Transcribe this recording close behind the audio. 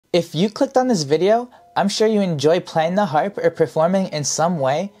If you clicked on this video, I'm sure you enjoy playing the harp or performing in some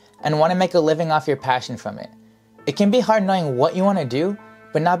way and want to make a living off your passion from it. It can be hard knowing what you want to do,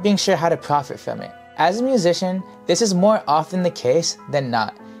 but not being sure how to profit from it. As a musician, this is more often the case than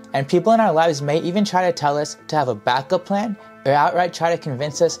not, and people in our lives may even try to tell us to have a backup plan or outright try to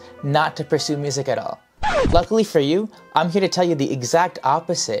convince us not to pursue music at all. Luckily for you, I'm here to tell you the exact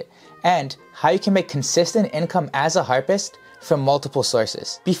opposite and how you can make consistent income as a harpist from multiple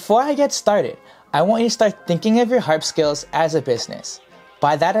sources. Before I get started, I want you to start thinking of your harp skills as a business.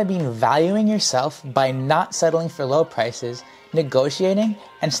 By that I mean valuing yourself by not settling for low prices, negotiating,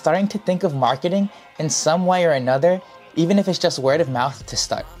 and starting to think of marketing in some way or another, even if it's just word of mouth to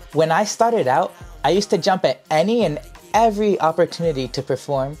start. When I started out, I used to jump at any and every opportunity to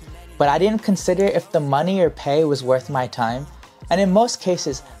perform, but I didn't consider if the money or pay was worth my time, and in most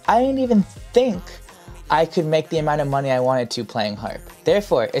cases, I didn't even think I could make the amount of money I wanted to playing harp.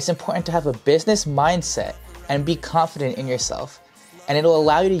 Therefore, it's important to have a business mindset and be confident in yourself, and it'll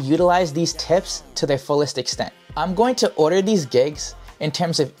allow you to utilize these tips to their fullest extent. I'm going to order these gigs in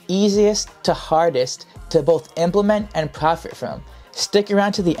terms of easiest to hardest to both implement and profit from. Stick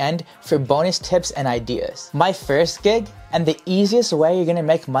around to the end for bonus tips and ideas. My first gig, and the easiest way you're going to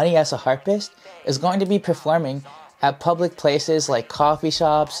make money as a harpist, is going to be performing at public places like coffee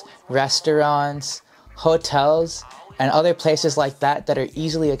shops, restaurants, hotels, and other places like that that are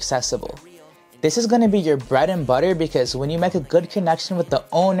easily accessible. This is going to be your bread and butter because when you make a good connection with the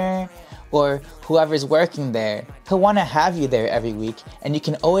owner or whoever's working there, he'll want to have you there every week, and you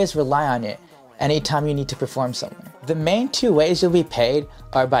can always rely on it anytime you need to perform somewhere. The main two ways you'll be paid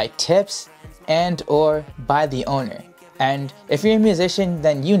are by tips and or by the owner. And if you're a musician,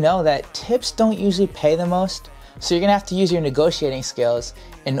 then you know that tips don't usually pay the most, so you're gonna have to use your negotiating skills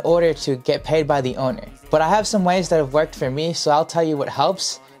in order to get paid by the owner. But I have some ways that have worked for me, so I'll tell you what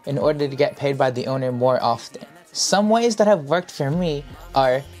helps in order to get paid by the owner more often. Some ways that have worked for me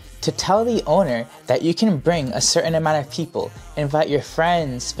are to tell the owner that you can bring a certain amount of people, invite your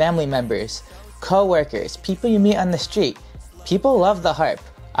friends, family members, co-workers, people you meet on the street. People love the harp.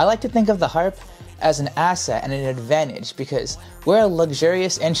 I like to think of the harp as an asset and an advantage because we're a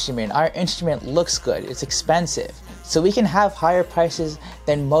luxurious instrument. Our instrument looks good, it's expensive, so we can have higher prices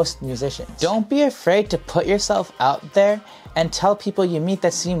than most musicians. Don't be afraid to put yourself out there and tell people you meet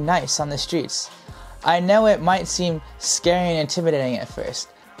that seem nice on the streets. I know it might seem scary and intimidating at first,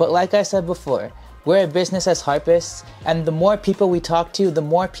 but like I said before, we're a business as harpists, and the more people we talk to, the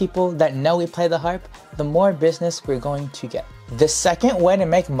more people that know we play the harp, the more business we're going to get. The second way to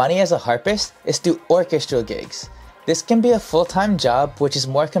make money as a harpist is through orchestral gigs. This can be a full-time job, which is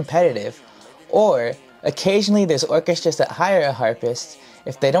more competitive, or occasionally there's orchestras that hire a harpist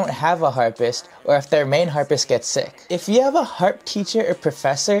if they don't have a harpist or if their main harpist gets sick. If you have a harp teacher or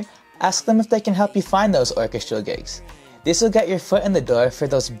professor, ask them if they can help you find those orchestral gigs. This will get your foot in the door for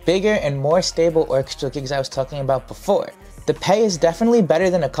those bigger and more stable orchestral gigs I was talking about before. The pay is definitely better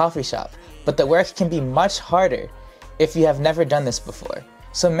than a coffee shop, but the work can be much harder if you have never done this before.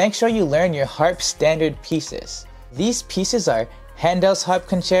 So make sure you learn your harp standard pieces. These pieces are Handel's Harp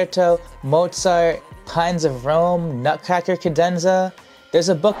Concerto, Mozart, Pines of Rome, Nutcracker Cadenza. There's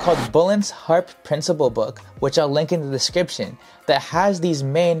a book called Bullen's Harp Principle Book, which I'll link in the description, that has these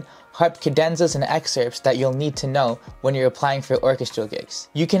main harp cadenzas and excerpts that you'll need to know when you're applying for orchestral gigs.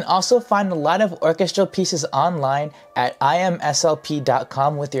 You can also find a lot of orchestral pieces online at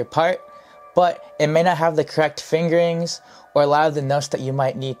imslp.com with your part, but it may not have the correct fingerings or a lot of the notes that you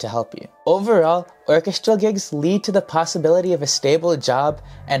might need to help you. Overall, orchestral gigs lead to the possibility of a stable job,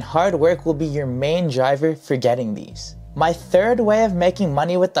 and hard work will be your main driver for getting these. My third way of making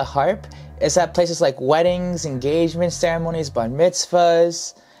money with the harp is at places like weddings, engagement ceremonies, bar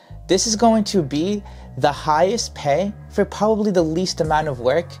mitzvahs. This is going to be the highest pay for probably the least amount of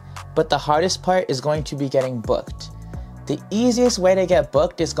work, but the hardest part is going to be getting booked. The easiest way to get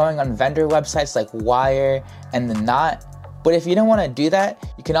booked is going on vendor websites like Wire and The Knot, but if you don't want to do that,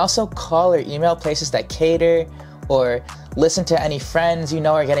 you can also call or email places that cater, or listen to any friends you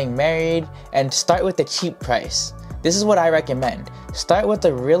know are getting married, and start with a cheap price. This is what I recommend. Start with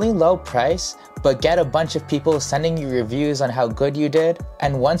a really low price, but get a bunch of people sending you reviews on how good you did.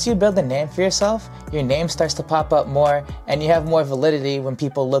 And once you build a name for yourself, your name starts to pop up more and you have more validity when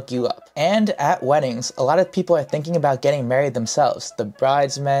people look you up. And at weddings, a lot of people are thinking about getting married themselves. The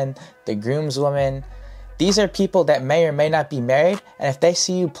bridesmen, the groomswomen. These are people that may or may not be married, and if they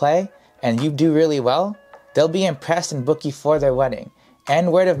see you play and you do really well, they'll be impressed and book you for their wedding.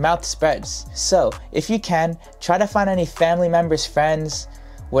 And word of mouth spreads. So if you can, try to find any family members, friends,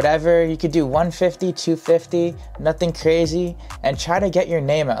 Whatever, you could do 150, 250, nothing crazy, and try to get your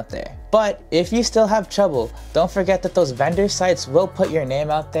name out there. But if you still have trouble, don't forget that those vendor sites will put your name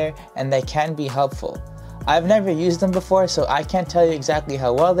out there and they can be helpful. I've never used them before, so I can't tell you exactly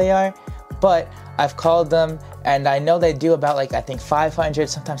how well they are, but I've called them and I know they do about I think 500,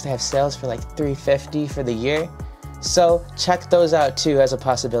 sometimes they have sales for 350 for the year. So check those out too as a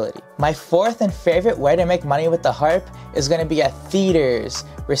possibility. My fourth and favorite way to make money with the harp is going to be at theaters,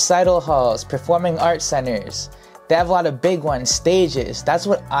 recital halls, performing arts centers. They have a lot of big ones, stages. That's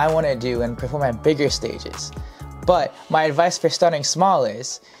what I want to do and perform at bigger stages. But my advice for starting small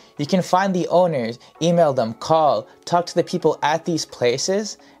is, you can find the owners, email them, call, talk to the people at these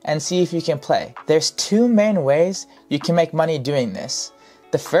places, and see if you can play. There's two main ways you can make money doing this.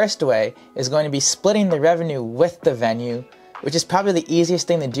 The first way is going to be splitting the revenue with the venue, which is probably the easiest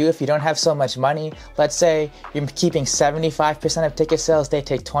thing to do if you don't have so much money. Let's say you're keeping 75% of ticket sales, they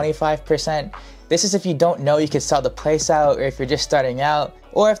take 25%. This is if you don't know you could sell the place out, or if you're just starting out,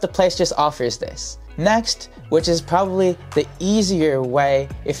 or if the place just offers this. Next, which is probably the easier way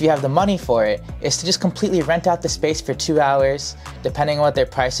if you have the money for it, is to just completely rent out the space for 2 hours, depending on what their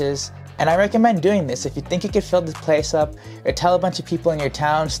price is. And I recommend doing this if you think you could fill this place up, or tell a bunch of people in your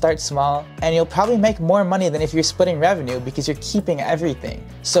town, start small, and you'll probably make more money than if you're splitting revenue because you're keeping everything.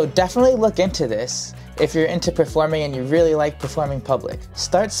 So definitely look into this if you're into performing and you really like performing public.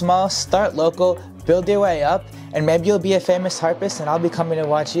 Start small, start local, build your way up, and maybe you'll be a famous harpist and I'll be coming to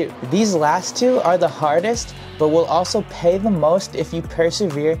watch you. These last two are the hardest, but will also pay the most if you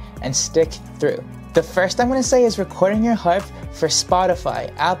persevere and stick through. The first I'm going to say is recording your harp for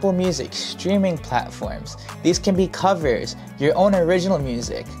Spotify, Apple Music, streaming platforms. These can be covers, your own original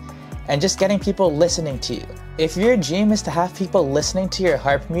music, and just getting people listening to you. If your dream is to have people listening to your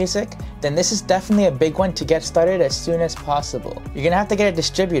harp music, then this is definitely a big one to get started as soon as possible. You're gonna have to get a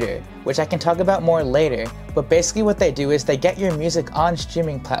distributor, which I can talk about more later, but basically what they do is they get your music on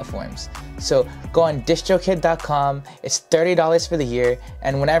streaming platforms. So go on distrokid.com, it's $30 for the year,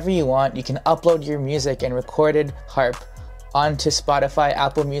 and whenever you want, you can upload your music and recorded harp onto Spotify,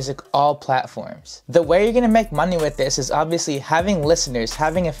 Apple Music, all platforms. The way you're gonna make money with this is obviously having listeners,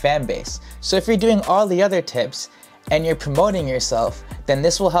 having a fan base. So if you're doing all the other tips and you're promoting yourself, then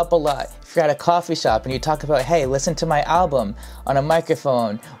this will help a lot. If you're at a coffee shop and you talk about, hey, listen to my album on a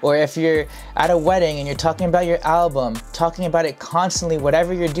microphone, or if you're at a wedding and you're talking about your album, talking about it constantly,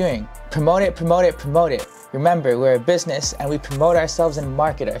 whatever you're doing, promote it, promote it, promote it. Remember, we're a business and we promote ourselves and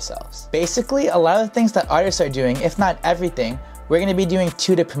market ourselves. Basically, a lot of things that artists are doing, if not everything, we're going to be doing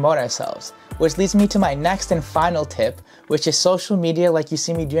too to promote ourselves. Which leads me to my next and final tip, which is social media like you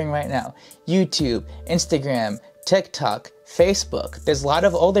see me doing right now. YouTube, Instagram, TikTok, Facebook. There's a lot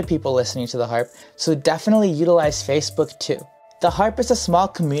of older people listening to the harp, so definitely utilize Facebook too. The harp is a small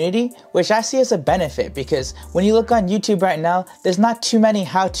community, which I see as a benefit because when you look on YouTube right now, there's not too many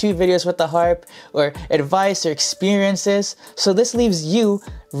how-to videos with the harp or advice or experiences, so this leaves you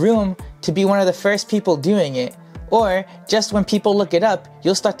room to be one of the first people doing it, or just when people look it up,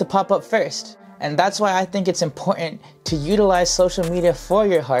 you'll start to pop up first. And that's why I think it's important to utilize social media for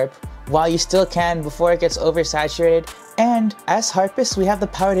your harp while you still can before it gets oversaturated. And as harpists, we have the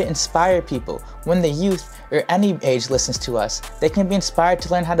power to inspire people. When the youth or any age listens to us, they can be inspired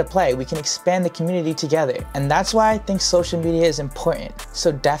to learn how to play. We can expand the community together. And that's why I think social media is important.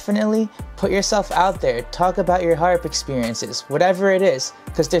 So definitely put yourself out there, talk about your harp experiences, whatever it is,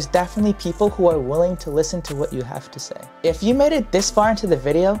 because there's definitely people who are willing to listen to what you have to say. If you made it this far into the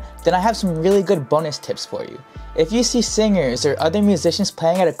video, then I have some really good bonus tips for you. If you see singers or other musicians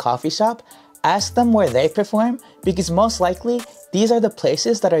playing at a coffee shop, ask them where they perform, because most likely, these are the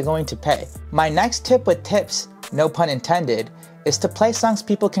places that are going to pay. My next tip with tips, no pun intended, is to play songs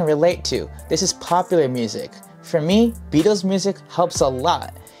people can relate to. This is popular music. For me, Beatles music helps a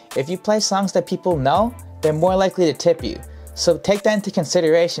lot. If you play songs that people know, they're more likely to tip you. So take that into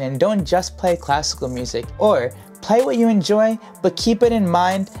consideration and don't just play classical music, or play what you enjoy, but keep it in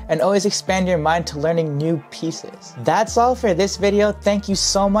mind and always expand your mind to learning new pieces. That's all for this video. Thank you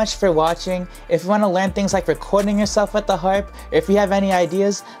so much for watching. If you want to learn things like recording yourself with the harp, or if you have any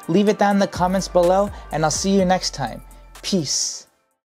ideas, leave it down in the comments below, and I'll see you next time. Peace.